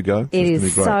we're ready to go. It is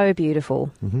is so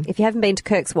beautiful. If you haven't been to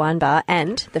Kirk's Wine Bar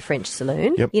and the French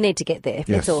Saloon, you need to get there.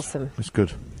 Yes, it's awesome. It's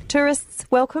good. Tourists,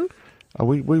 welcome.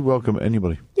 We welcome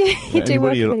anybody. Yeah, you do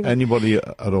welcome anybody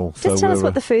at all. Just tell us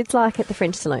what the food's like at the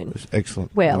French Saloon. It's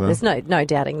excellent. Well, there's no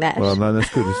doubting that. Well, no, that's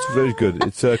good. It's very good.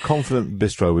 It's a confident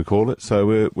bistro, we call it.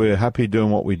 So we're happy doing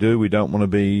what we do. We don't want to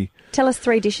be... Tell us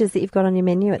 3 dishes that you've got on your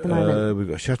menu at the moment. We've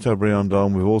got Chateaubriand.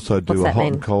 We've also do a hot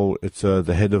and cold. It's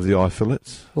the head of the eye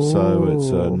fillets. Ooh. So it's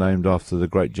named after the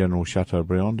great General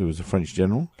Chateaubriand, who was a French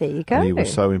general. There you go. And he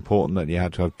was so important that you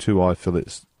had to have 2 eye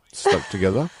fillets stuck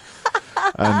together.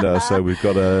 And so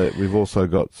we've also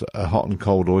got a hot and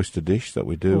cold oyster dish that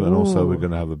we do, and also we're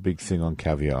going to have a big thing on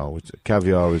caviar.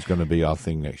 Caviar is going to be our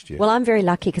thing next year. Well, I'm very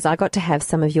lucky because I got to have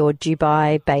some of your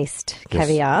Dubai-based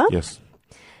caviar. Yes.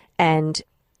 And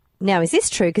now, is this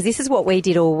true? Because this is what we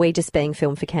did, or we just being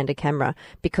filmed for Candid Camera,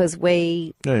 because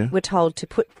we were told to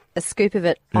put a scoop of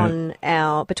it on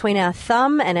between our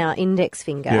thumb and our index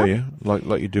finger. Yeah,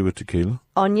 like you do with tequila.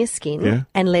 On your skin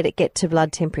and let it get to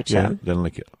blood temperature. Yeah, then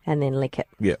lick it. And then lick it.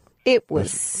 Yeah. It was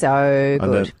so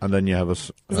good. And then you have I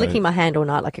was licking my hand all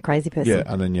night like a crazy person. Yeah,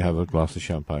 and then you have a glass of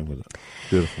champagne with it.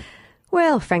 Beautiful.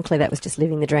 Well, frankly, that was just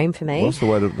living the dream for me.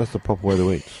 Well, that's the proper way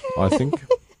to eat, I think.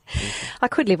 I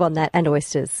could live on that and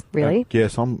oysters, really.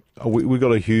 Yes, we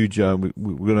got a huge. We're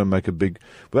going to make a big.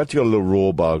 We've actually got a little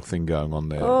raw bug thing going on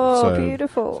there. Oh,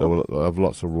 beautiful! So we'll have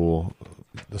lots of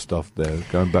the stuff there,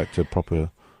 going back to proper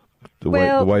the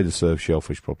way to serve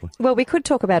shellfish properly. Well, we could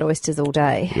talk about oysters all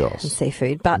day and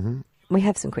seafood, but we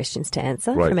have some questions to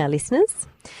answer from our listeners.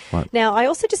 Right. Now, I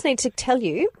also just need to tell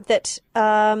you that.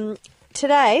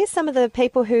 Today, some of the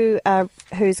people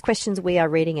whose questions we are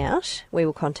reading out, we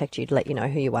will contact you to let you know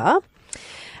who you are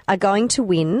going to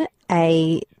win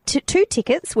 2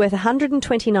 tickets worth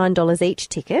 $129 each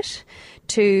ticket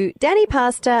to Danny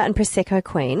Pasta and Prosecco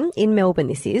Queen in Melbourne,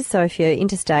 this is. So if you're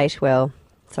interstate, well,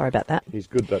 sorry about that. He's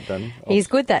good, that Danny. He's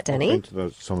good, that Danny. I've been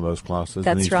to some of those classes,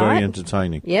 That's and he's right. very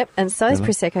entertaining. Yep, and so is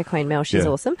Prosecco Queen Mel. She's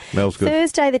awesome. Mel's good.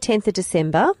 Thursday, the 10th of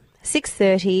December.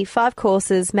 6:30, 5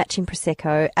 courses, matching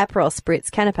Prosecco, Aperol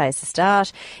Spritz, canapes to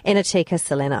start, Enetica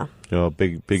Selena. Oh,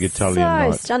 big Italian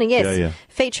night. So stunning, yes. Yeah.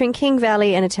 Featuring King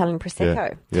Valley and Italian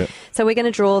Prosecco. Yeah. So we're going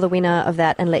to draw the winner of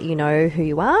that and let you know who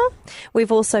you are.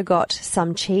 We've also got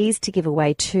some cheese to give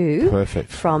away too. Perfect.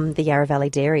 From the Yarra Valley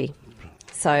Dairy.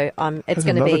 So it's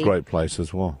going to be... another great place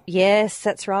as well. Yes,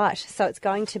 that's right. So it's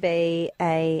going to be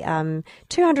a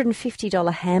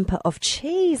 $250 hamper of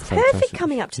cheese. Fantastic. Perfect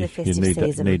coming up to the festive you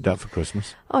season. need that for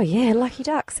Christmas. Oh, yeah, lucky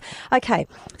ducks. Okay,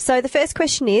 so the first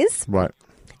question is... Right.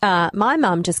 My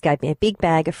mum just gave me a big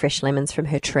bag of fresh lemons from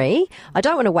her tree. I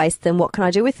don't want to waste them. What can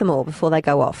I do with them all before they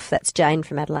go off? That's Jane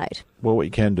from Adelaide. Well, what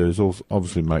you can do is also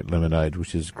obviously make lemonade,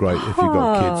 which is great if you've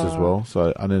got kids as well.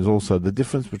 So, and there's also the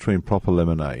difference between proper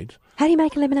lemonade. How do you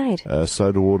make a lemonade?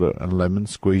 Soda water and lemon,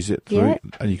 squeeze it through,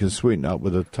 and you can sweeten it up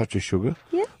with a touch of sugar,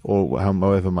 or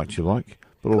however much you like.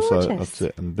 But also, that's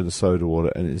it, and a bit of soda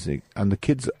water, and the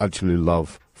kids actually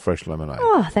love fresh lemonade.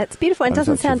 Oh, that's beautiful. And it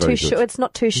doesn't sound too it's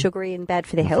not too Mm-hmm. sugary and bad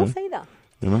for their health either.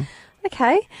 You know?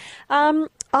 Okay.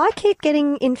 I keep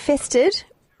getting infested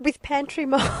with pantry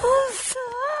moths.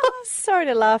 Sorry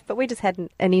to laugh, but we just had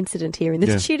an incident here in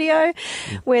the studio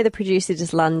where the producer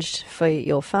just lunged for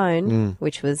your phone,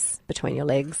 which was between your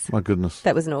legs. My goodness.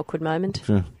 That was an awkward moment.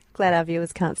 Yeah. Glad our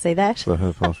viewers can't see that. For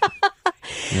her part.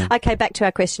 Okay, back to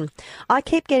our question. I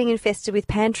keep getting infested with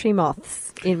pantry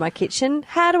moths in my kitchen.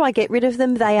 How do I get rid of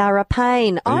them? They are a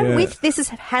pain. This is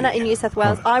Hannah in New South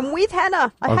Wales. I'm with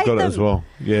Hannah. I hate them. I've got it as well.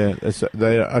 Yeah,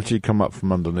 they actually come up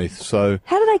from underneath. So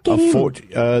how do they get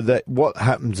in? What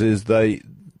happens is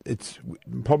it's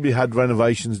probably had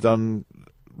renovations done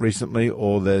recently,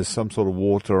 or there's some sort of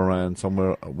water around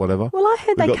somewhere, whatever. Well, I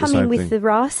heard they come in with the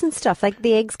rice and stuff. Like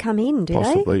the eggs come in, do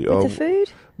Possibly. they? With the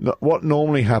food? What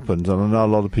normally happens, and I know a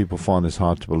lot of people find this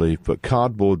hard to believe, but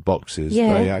cardboard boxes,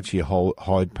 they actually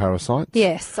hide parasites.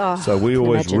 Yes. So we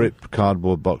always rip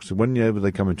cardboard boxes. Whenever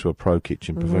they come into a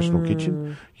professional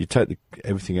kitchen, you take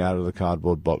everything out of the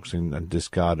cardboard box and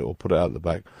discard it or put it out the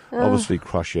back. Obviously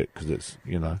crush it because it's,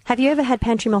 Have you ever had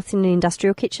pantry moths in an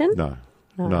industrial kitchen?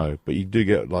 No, but you do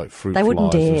get like fruit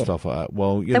flies and stuff like that.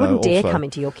 Well, they wouldn't dare come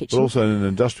into your kitchen. But also in an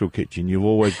industrial kitchen, you've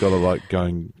always got to go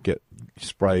and get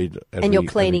sprayed. And you're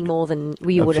cleaning more than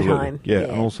you would at home. Yeah,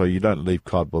 and also you don't leave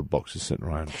cardboard boxes sitting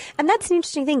around. And that's an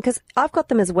interesting thing because I've got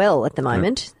them as well at the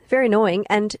moment. Very annoying.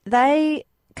 And I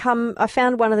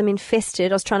found one of them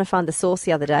infested. I was trying to find the source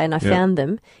the other day and I found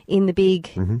them in the big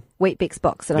Wheat Bix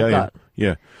box that I've got.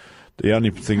 Yeah. The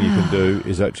only thing you can do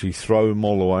is actually throw them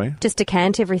all away. Just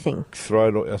decant everything.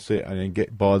 Throw it, that's it, and then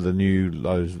buy the new,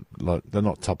 they're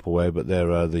not Tupperware, but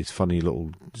they're these funny little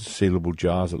sealable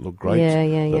jars that look great.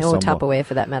 Yeah, or Tupperware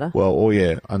for that matter. Well,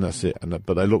 and that's it.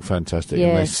 But they look fantastic.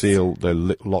 Yes. And they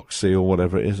lock seal,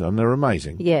 whatever it is, and they're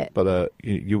amazing. Yeah. But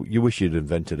you wish you'd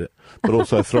invented it. But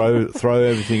also throw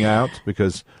everything out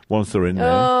because once they're in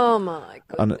there. Oh my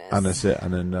goodness. And that's it.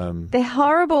 And then they're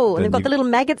horrible. And they've got the little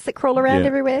maggots that crawl around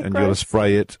everywhere. And you've got to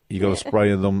spray it. You've got to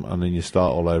spray them, and then you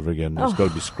start all over again. It's got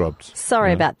to be scrubbed.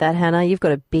 Sorry about that, Hannah. You've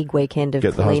got a big weekend of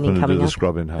cleaning coming up. Get the husband to do the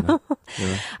scrubbing, Hannah.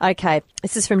 Okay.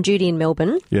 This is from Judy in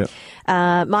Melbourne. Yeah.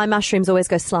 My mushrooms always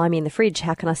go slimy in the fridge.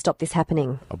 How can I stop this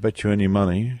happening? I bet you any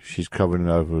money she's covering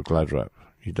it over with Glad wrap.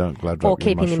 You don't Glad wrap or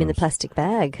keeping mushrooms. them in the plastic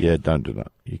bag. Yeah, don't do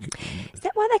that. Is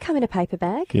that why they come in a paper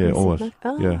bag? Yeah, always.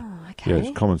 Okay. Yeah,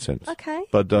 it's common sense. Okay.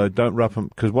 But don't wrap them,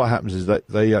 because what happens is that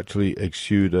they actually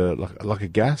exude like a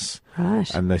gas.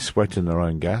 Right. And they sweat in their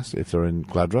own gas if they're in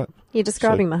Glad wrap. You're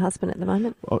describing my husband at the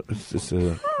moment. Oh, it's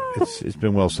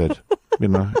been well said.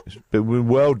 It's been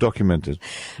well documented.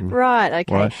 Right,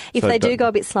 okay. Right? If they do go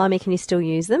a bit slimy, can you still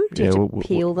use them? Do you have to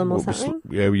peel them or something?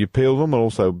 Yeah, you peel them, and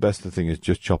also best thing is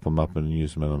just chop them up and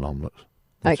use them in an omelette.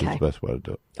 That's the best way to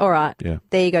do it. All right. Yeah.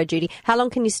 There you go, Judy. How long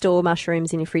can you store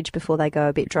mushrooms in your fridge before they go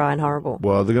a bit dry and horrible?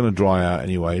 Well, they're going to dry out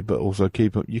anyway, but also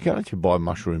keep them. You can actually buy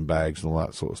mushroom bags and all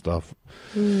that sort of stuff.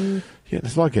 Yeah,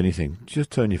 it's like anything. Just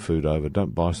turn your food over.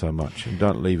 Don't buy so much, and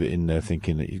don't leave it in there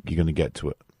thinking that you're going to get to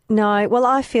it. No, well,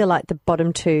 I feel like the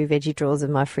bottom two veggie drawers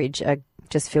of my fridge are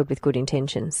just filled with good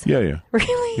intentions. Yeah.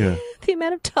 Really? Yeah. The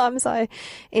amount of times I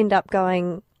end up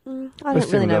going, I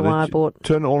don't really know why I bought.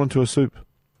 Turn it all into a soup.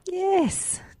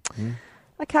 Yes.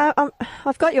 Okay,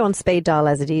 I've got you on speed dial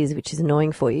as it is, which is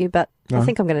annoying for you, but I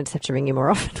think I'm going to just have to ring you more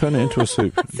often. Turn it into a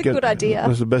soup. That's a good idea.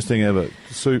 That's the best thing ever.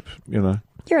 Soup,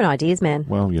 You're an ideas man.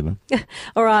 Well,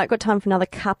 All right, got time for another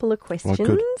couple of questions. Well,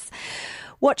 good.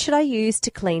 What should I use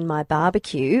to clean my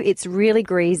barbecue? It's really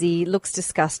greasy, looks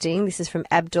disgusting. This is from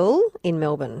Abdul in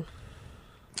Melbourne.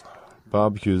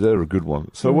 Barbecues, they're a good one.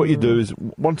 So what you do is,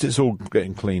 once it's all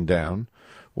getting cleaned down,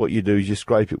 what you do is you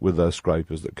scrape it with those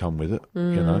scrapers that come with it, you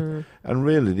know. And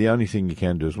really, the only thing you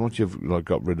can do is once you've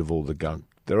got rid of all the gunk,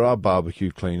 there are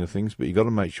barbecue cleaner things, but you've got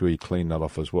to make sure you clean that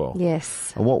off as well.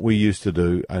 Yes. And what we used to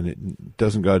do, and it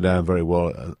doesn't go down very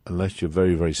well unless you're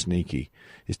very, very sneaky,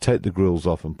 is take the grills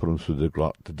off and put them through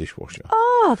the dishwasher.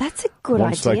 Oh, that's a good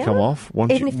Once idea. they come off.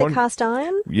 Even if they're cast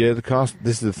iron? Yeah, this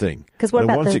is the thing. Because what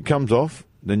about once it comes off,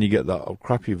 then you get that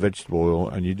crappy vegetable oil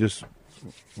and you just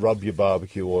rub your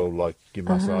barbecue oil like you're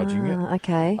massaging it.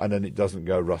 Okay. And then it doesn't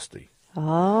go rusty.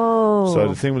 Oh. So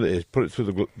the thing with it is, put it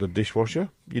through the dishwasher.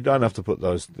 You don't have to put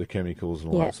the chemicals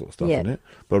and all that sort of stuff in it,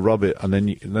 but rub it, and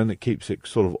then it keeps it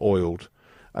sort of oiled.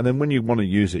 And then when you want to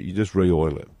use it, you just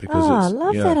re-oil it because I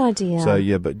love that idea. So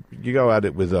yeah, but you go at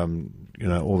it with all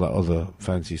that other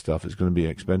fancy stuff. It's going to be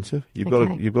expensive. You've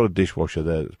got a dishwasher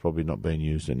there that's probably not being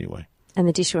used anyway. And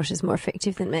the dishwasher's more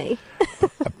effective than me.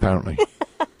 Apparently.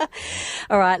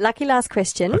 All right, lucky last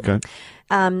question. Okay.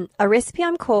 A recipe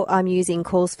I'm using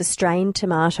calls for strained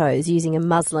tomatoes using a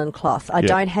muslin cloth. I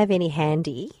don't have any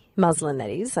handy. Muslin, that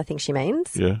is, I think she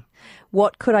means. Yeah.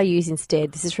 What could I use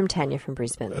instead? This is from Tanya from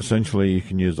Brisbane. Essentially, you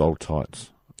can use old tights.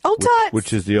 Tights?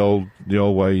 Which is the old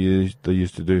way they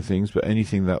used to do things, but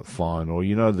anything that fine, or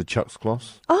the chucks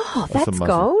cloths. Oh, that's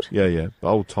gold. Yeah.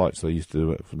 Old tights, they used to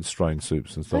do it for the strained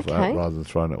soups and stuff out rather than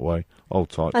throwing it away. Old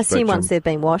tights. I assume once they've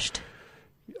been washed.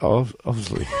 Oh,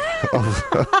 obviously.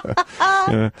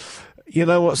 Yeah. You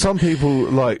know what? Some people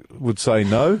would say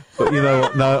no, but you know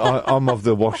what? No, I'm of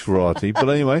the wash variety. But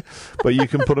anyway, you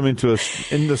can put them in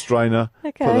the strainer,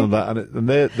 put them that, and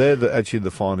they're actually the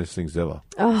finest things ever.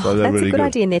 Oh, so they're that's really a good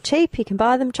idea, and they're cheap. You can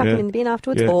buy them, chuck them in the bin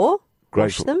afterwards, or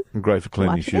wash them. And great for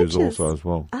cleaning Wipe your shoes edges. also as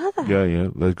well. Are they? Yeah.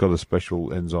 They've got a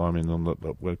special enzyme in them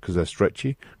because they're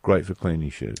stretchy. Great for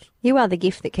cleaning shoes. You are the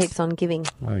gift that keeps on giving.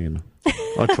 Oh,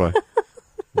 I try.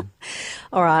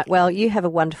 All right. Well, you have a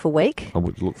wonderful week. I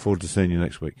would look forward to seeing you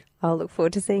next week. I'll look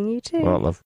forward to seeing you too. All right, love.